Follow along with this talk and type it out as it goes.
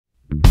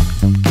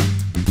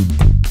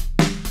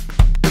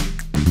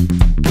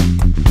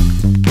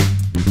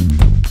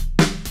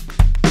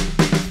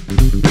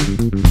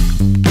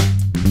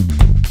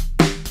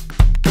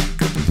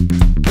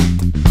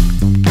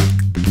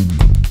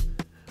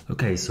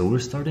So we're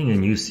starting a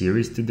new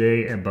series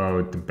today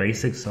about the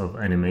basics of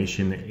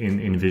animation in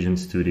InVision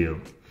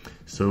Studio.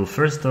 So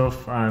first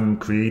off, I'm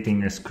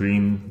creating a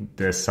screen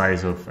the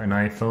size of an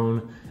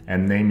iPhone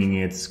and naming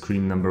it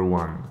screen number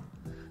 1.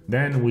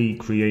 Then we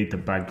create a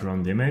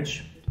background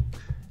image,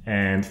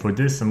 and for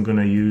this I'm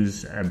gonna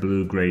use a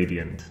blue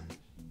gradient.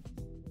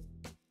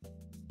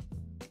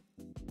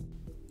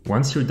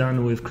 Once you're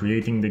done with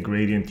creating the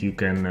gradient, you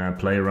can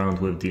play around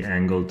with the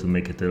angle to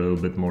make it a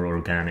little bit more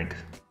organic.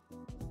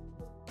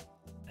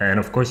 And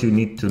of course you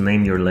need to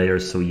name your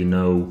layers so you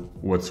know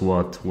what's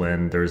what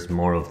when there's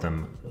more of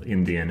them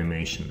in the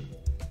animation.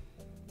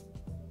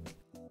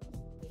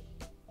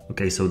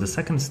 Okay, so the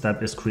second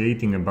step is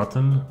creating a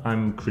button.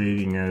 I'm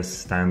creating a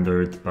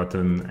standard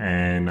button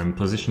and I'm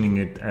positioning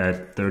it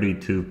at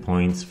 32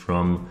 points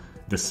from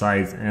the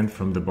sides and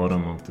from the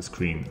bottom of the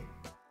screen.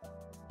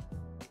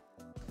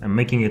 I'm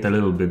making it a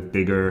little bit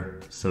bigger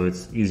so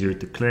it's easier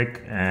to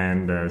click,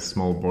 and a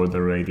small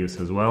border radius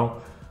as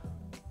well.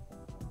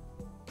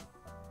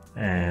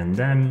 And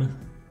then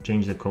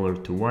change the color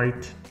to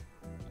white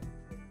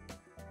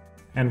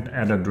and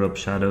add a drop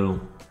shadow.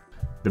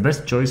 The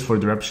best choice for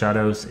drop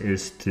shadows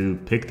is to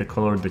pick the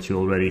color that you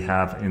already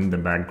have in the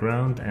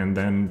background and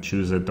then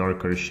choose a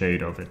darker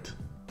shade of it.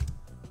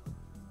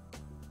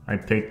 I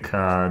pick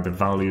the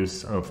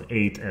values of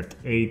 8 at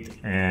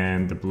 8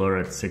 and the blur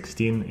at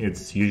 16.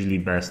 It's usually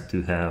best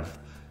to have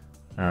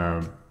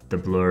the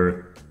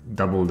blur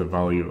double the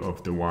value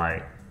of the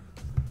Y.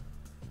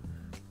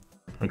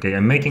 Okay,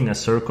 I'm making a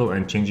circle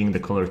and changing the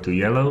color to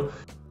yellow,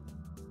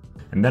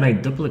 and then I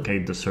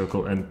duplicate the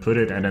circle and put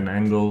it at an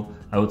angle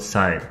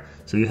outside.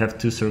 So you have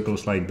two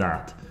circles like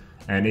that.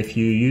 And if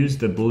you use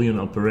the Boolean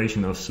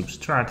operation of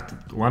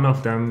subtract, one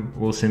of them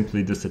will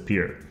simply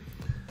disappear.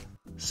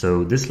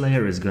 So this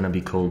layer is gonna be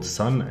called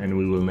sun, and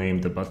we will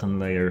name the button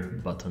layer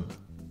button.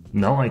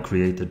 Now I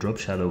create a drop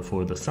shadow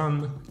for the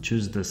sun,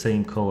 choose the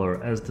same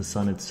color as the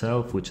sun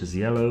itself, which is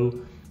yellow,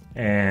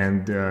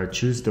 and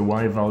choose the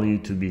Y value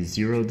to be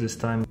 0 this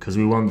time, because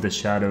we want the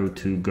shadow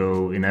to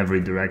go in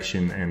every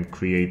direction and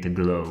create a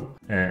glow.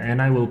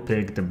 And I will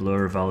pick the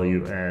blur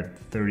value at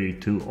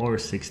 32 or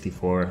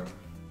 64.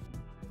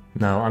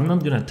 Now I'm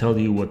not gonna tell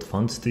you what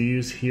fonts to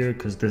use here,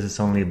 because this is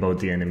only about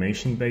the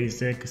animation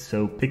basic,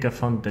 so pick a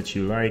font that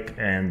you like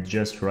and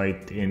just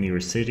write in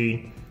your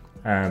city.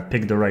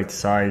 Pick the right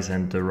size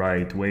and the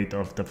right weight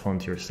of the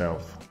font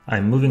yourself.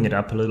 I'm moving it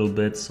up a little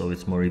bit so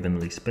it's more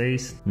evenly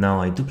spaced. Now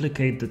I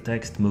duplicate the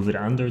text, move it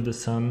under the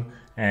sun,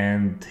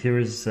 and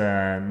here's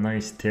a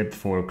nice tip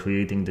for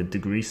creating the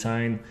degree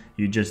sign.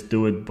 You just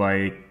do it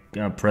by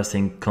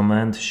pressing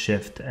Command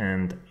Shift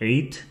and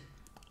 8,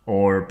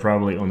 or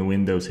probably on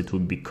Windows it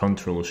would be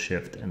Control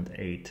Shift and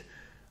 8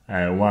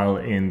 while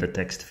in the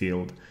text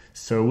field.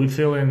 So we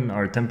fill in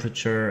our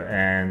temperature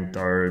and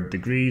our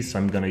degrees.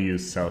 I'm gonna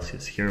use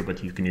Celsius here,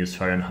 but you can use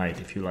Fahrenheit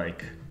if you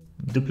like.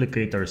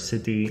 Duplicate our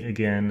city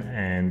again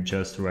and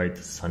just write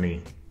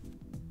sunny.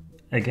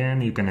 Again,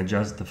 you can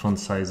adjust the font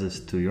sizes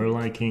to your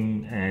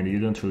liking, and you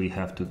don't really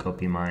have to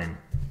copy mine.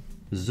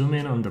 Zoom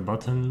in on the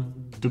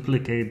button,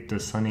 duplicate the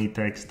sunny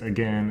text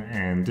again,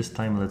 and this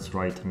time let's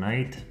write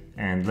night,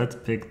 and let's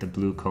pick the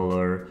blue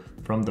color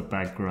from the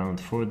background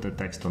for the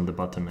text on the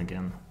button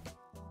again.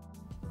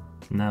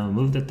 Now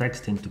move the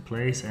text into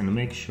place and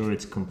make sure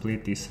it's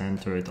completely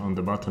centered on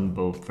the button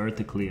both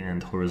vertically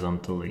and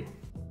horizontally.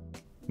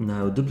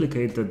 Now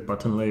duplicate that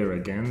button layer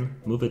again,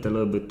 move it a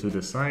little bit to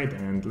the side,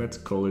 and let's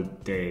call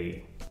it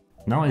day.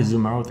 Now I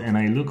zoom out and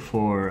I look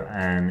for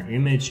an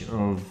image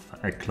of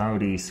a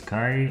cloudy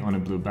sky on a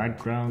blue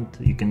background.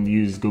 You can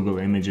use Google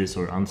Images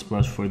or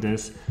Unsplash for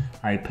this.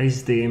 I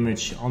paste the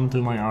image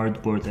onto my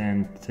artboard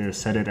and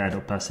set it at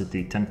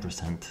opacity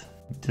 10%.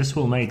 This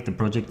will make the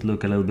project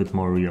look a little bit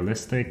more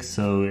realistic,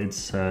 so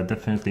it's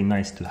definitely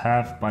nice to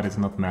have, but it's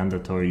not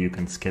mandatory, you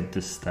can skip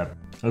this step.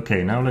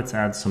 Okay, now let's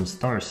add some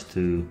stars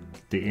to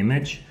the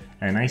image,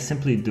 and I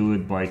simply do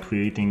it by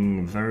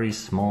creating very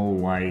small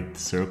white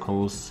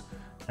circles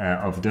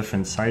of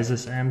different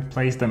sizes and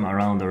place them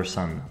around our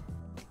sun.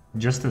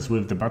 Just as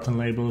with the button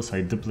labels,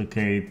 I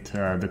duplicate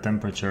the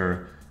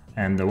temperature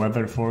and the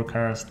weather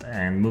forecast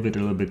and move it a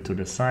little bit to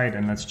the side,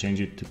 and let's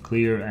change it to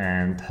clear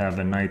and have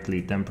a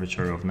nightly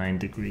temperature of 9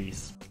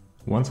 degrees.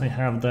 Once I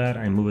have that,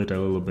 I move it a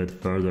little bit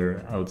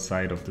further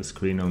outside of the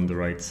screen on the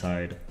right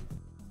side.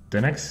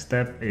 The next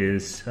step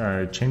is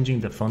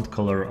changing the font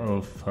color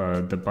of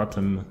the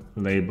button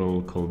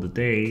label called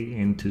day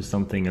into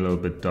something a little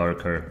bit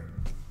darker.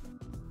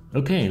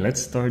 Okay, let's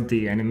start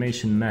the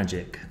animation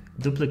magic.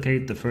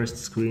 Duplicate the first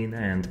screen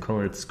and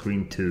call it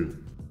screen 2.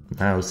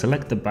 Now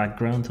select the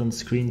background on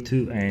screen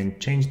 2 and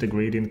change the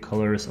gradient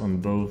colors on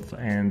both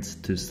ends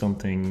to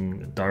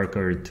something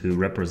darker to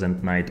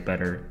represent night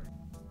better.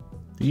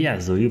 Yeah,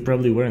 so you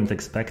probably weren't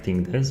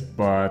expecting this,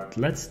 but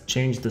let's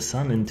change the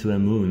sun into a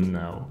moon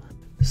now.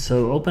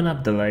 So open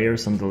up the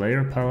layers on the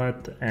layer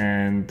palette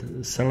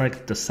and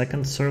select the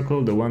second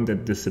circle, the one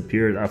that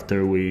disappeared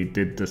after we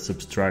did the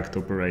subtract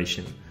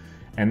operation.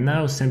 And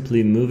now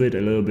simply move it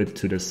a little bit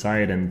to the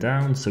side and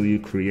down so you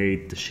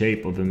create the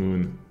shape of a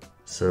moon.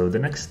 So the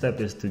next step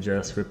is to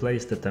just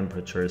replace the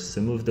temperatures. So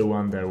move the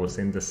one that was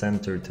in the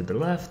center to the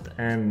left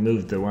and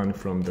move the one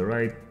from the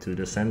right to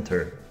the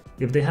center.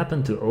 If they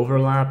happen to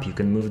overlap, you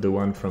can move the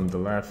one from the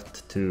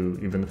left to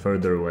even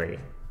further away.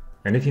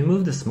 And if you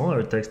move the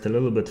smaller text a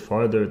little bit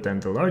farther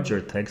than the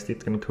larger text,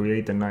 it can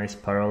create a nice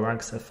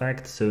parallax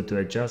effect. So to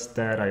adjust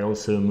that, I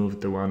also moved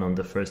the one on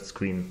the first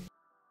screen.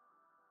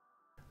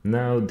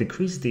 Now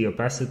decrease the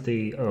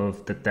opacity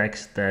of the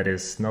text that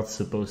is not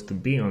supposed to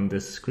be on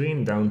this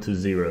screen down to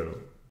 0.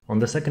 On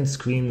the second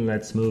screen,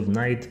 let's move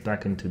night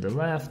back into the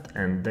left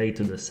and day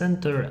to the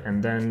center,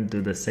 and then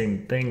do the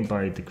same thing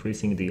by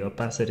decreasing the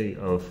opacity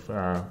of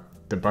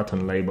the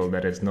button label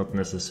that is not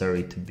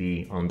necessary to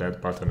be on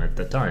that button at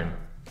the time.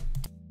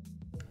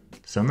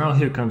 So now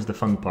here comes the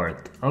fun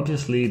part.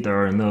 Obviously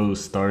there are no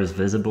stars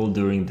visible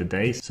during the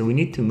day, so we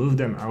need to move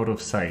them out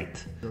of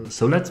sight.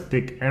 So let's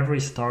pick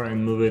every star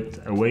and move it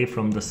away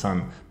from the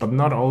sun, but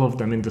not all of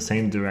them in the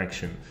same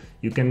direction.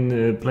 You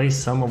can place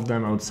some of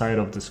them outside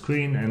of the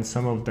screen, and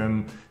some of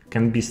them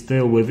can be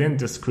still within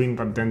the screen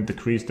but then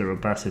decrease their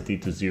opacity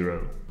to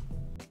 0.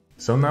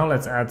 So now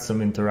let's add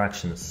some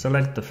interactions.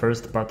 Select the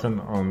first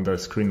button on the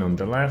screen on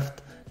the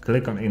left,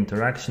 click on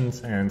interactions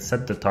and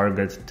set the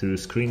target to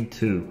screen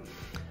 2.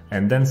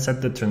 And then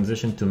set the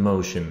transition to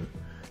motion.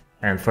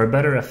 And for a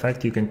better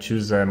effect, you can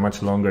choose a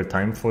much longer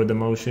time for the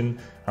motion.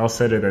 I'll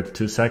set it at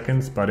 2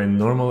 seconds, but in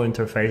normal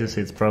interfaces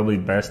it's probably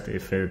best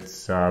if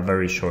it's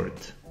very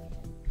short.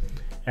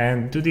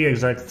 And do the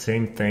exact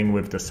same thing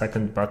with the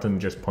second button,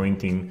 just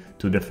pointing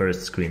to the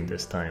first screen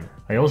this time.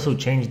 I also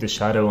changed the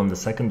shadow on the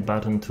second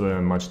button to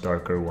a much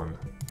darker one.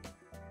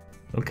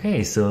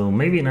 Okay, so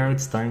maybe now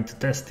it's time to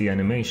test the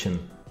animation.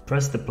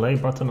 Press the play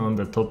button on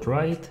the top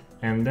right,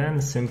 and then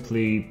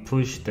simply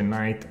push the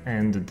night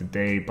and the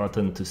day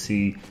button to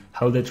see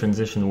how the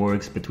transition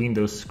works between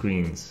those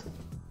screens.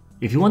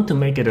 If you want to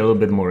make it a little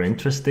bit more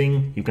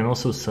interesting, you can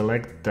also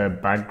select the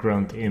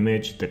background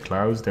image, the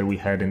clouds that we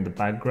had in the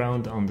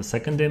background on the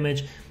second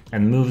image,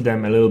 and move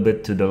them a little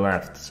bit to the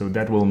left, so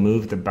that will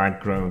move the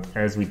background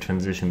as we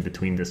transition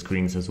between the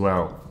screens as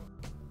well.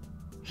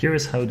 Here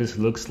is how this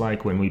looks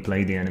like when we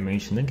play the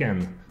animation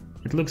again.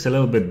 It looks a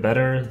little bit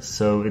better,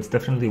 so it's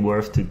definitely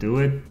worth to do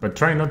it, but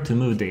try not to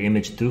move the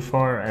image too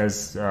far,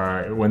 as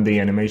when the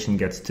animation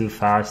gets too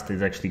fast,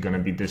 it's actually going to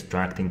be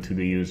distracting to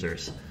the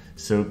users.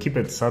 So keep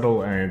it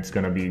subtle and it's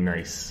going to be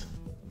nice.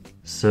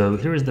 So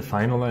here is the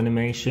final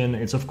animation.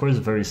 It's of course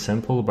very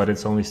simple, but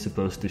it's only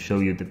supposed to show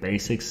you the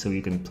basics so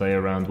you can play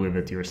around with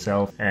it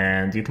yourself.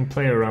 And you can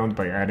play around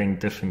by adding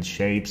different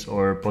shapes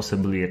or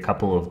possibly a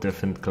couple of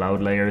different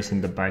cloud layers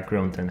in the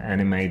background and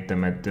animate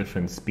them at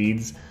different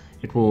speeds.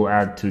 It will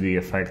add to the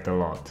effect a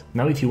lot.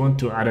 Now if you want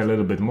to add a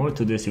little bit more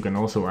to this, you can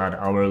also add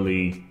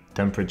hourly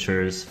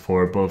temperatures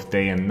for both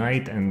day and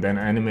night and then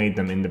animate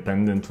them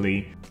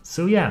independently.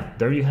 So yeah,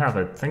 there you have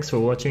it. Thanks for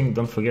watching.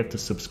 Don't forget to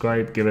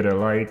subscribe, give it a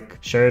like,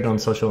 share it on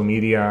social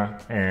media,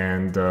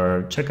 and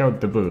check out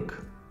the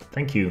book.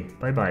 Thank you.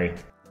 Bye bye.